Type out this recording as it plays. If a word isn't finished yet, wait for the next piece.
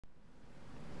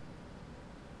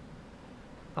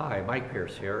Hi, Mike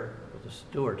Pierce here with a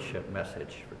stewardship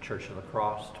message for Church of the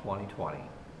Cross 2020.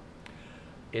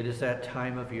 It is that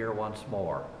time of year once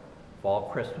more, fall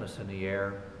Christmas in the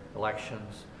air,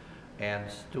 elections, and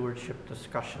stewardship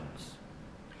discussions.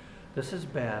 This has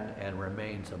been and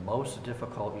remains a most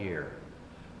difficult year,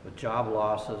 with job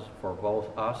losses for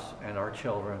both us and our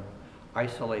children,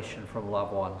 isolation from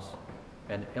loved ones,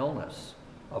 and illness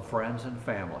of friends and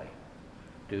family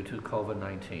due to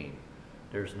COVID-19.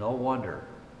 There's no wonder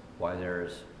why there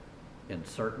is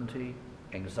uncertainty,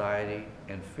 anxiety,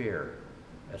 and fear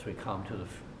as we come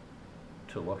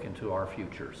to look into our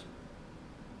futures.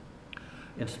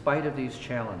 In spite of these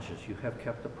challenges, you have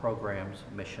kept the program's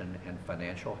mission and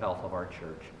financial health of our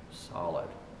church solid.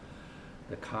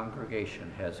 The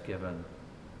congregation has given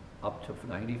up to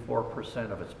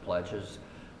 94% of its pledges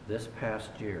this past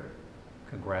year.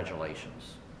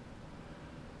 Congratulations.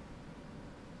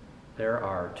 There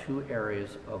are two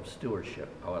areas of stewardship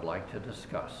I would like to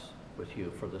discuss with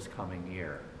you for this coming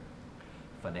year: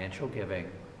 financial giving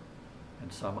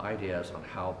and some ideas on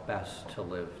how best to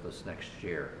live this next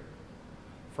year.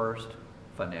 First,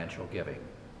 financial giving.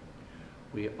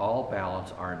 We all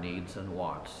balance our needs and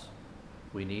wants.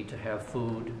 We need to have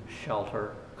food,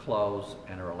 shelter, clothes,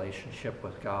 and a relationship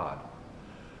with God.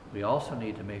 We also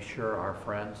need to make sure our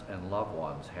friends and loved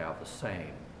ones have the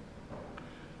same.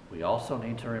 We also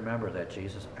need to remember that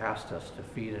Jesus asked us to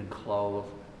feed and clothe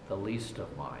the least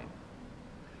of mine.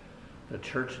 The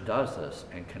church does this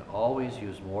and can always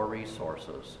use more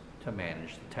resources to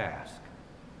manage the task.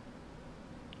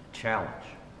 Challenge.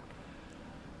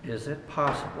 Is it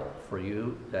possible for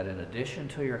you that in addition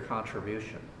to your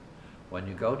contribution, when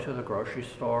you go to the grocery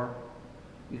store,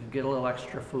 you can get a little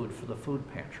extra food for the food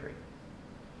pantry?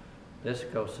 This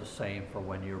goes the same for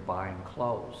when you're buying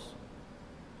clothes.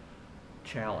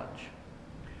 Challenge.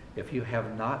 If you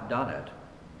have not done it,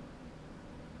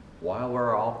 while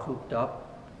we're all cooped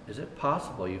up, is it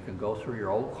possible you can go through your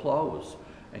old clothes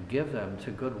and give them to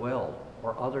Goodwill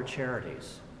or other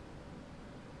charities?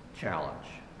 Challenge.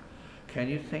 Can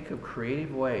you think of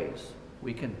creative ways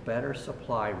we can better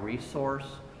supply resource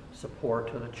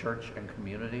support to the church and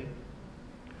community?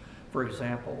 For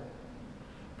example,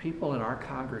 people in our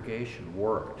congregation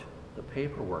worked the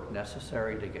paperwork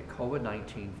necessary to get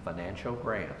COVID-19 financial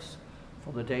grants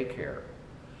for the daycare.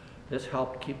 This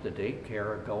helped keep the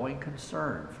daycare a going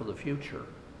concern for the future.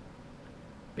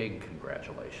 Big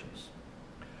congratulations.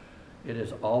 It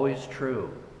is always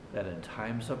true that in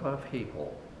times of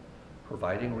upheaval,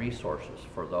 providing resources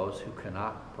for those who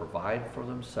cannot provide for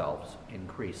themselves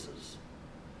increases.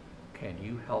 Can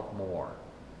you help more?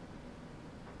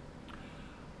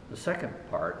 The second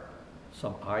part,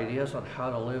 some ideas on how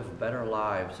to live better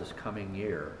lives this coming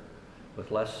year with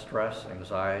less stress,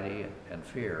 anxiety, and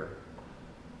fear.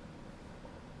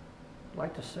 I'd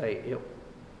like to say,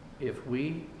 if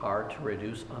we are to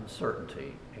reduce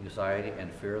uncertainty, anxiety,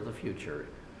 and fear of the future,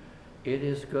 it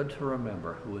is good to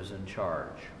remember who is in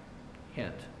charge.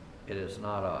 Hint, it is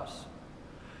not us.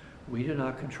 We do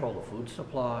not control the food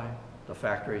supply, the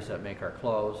factories that make our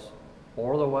clothes,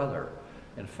 or the weather.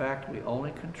 In fact, we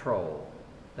only control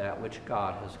that which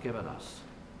God has given us.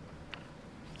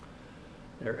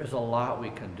 There is a lot we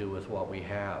can do with what we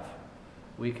have.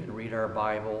 We can read our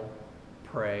Bible,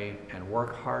 pray, and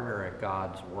work harder at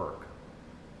God's work.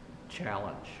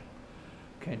 Challenge.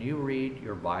 Can you read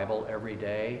your Bible every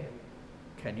day?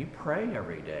 Can you pray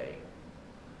every day?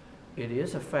 It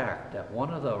is a fact that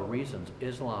one of the reasons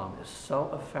Islam is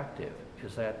so effective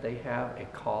is that they have a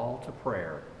call to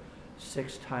prayer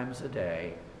 6 times a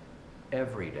day,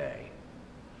 every day.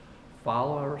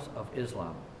 Followers of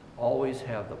Islam always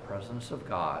have the presence of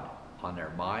God on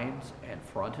their minds and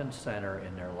front and center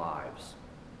in their lives.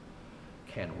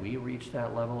 Can we reach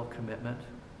that level of commitment?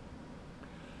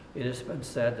 It has been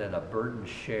said that a burden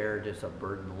shared is a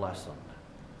burden lessened.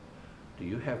 Do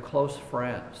you have close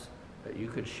friends that you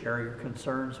could share your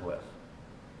concerns with?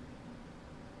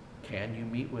 Can you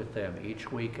meet with them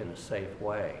each week in a safe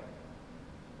way?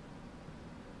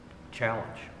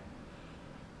 Challenge.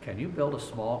 Can you build a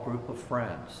small group of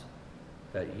friends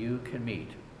that you can meet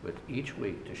with each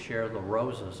week to share the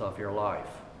roses of your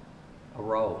life? A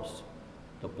rose,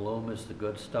 the bloom is the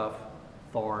good stuff,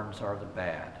 thorns are the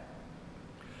bad.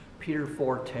 Peter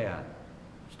 4:10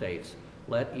 states,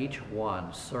 "Let each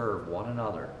one serve one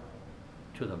another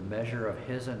to the measure of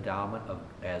his endowment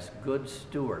as good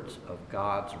stewards of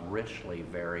God's richly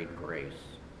varied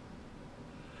grace."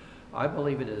 I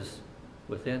believe it is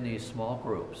within these small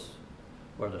groups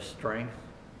where the strength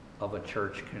of a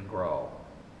church can grow.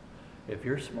 If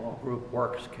your small group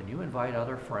works, can you invite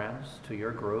other friends to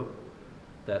your group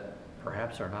that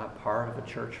perhaps are not part of a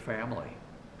church family?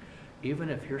 Even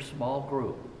if your small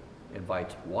group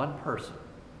invites one person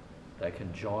that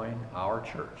can join our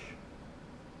church,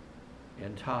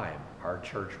 in time, our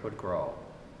church would grow,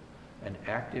 an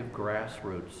active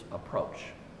grassroots approach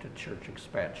to church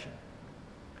expansion.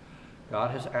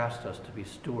 God has asked us to be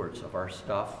stewards of our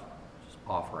stuff,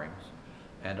 offerings,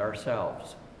 and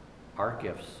ourselves, our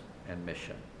gifts and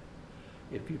mission.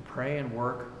 If you pray and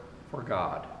work for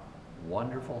God,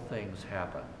 wonderful things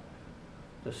happen.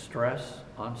 The stress,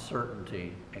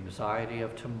 uncertainty, anxiety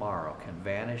of tomorrow can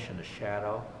vanish in the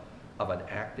shadow of an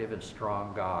active and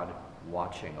strong God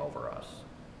watching over us.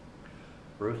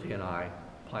 Ruthie and I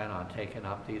plan on taking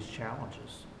up these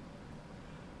challenges.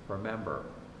 Remember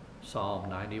Psalm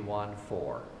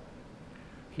 91:4.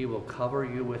 He will cover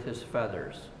you with his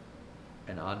feathers,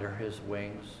 and under his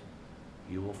wings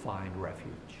you will find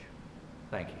refuge.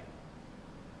 Thank you.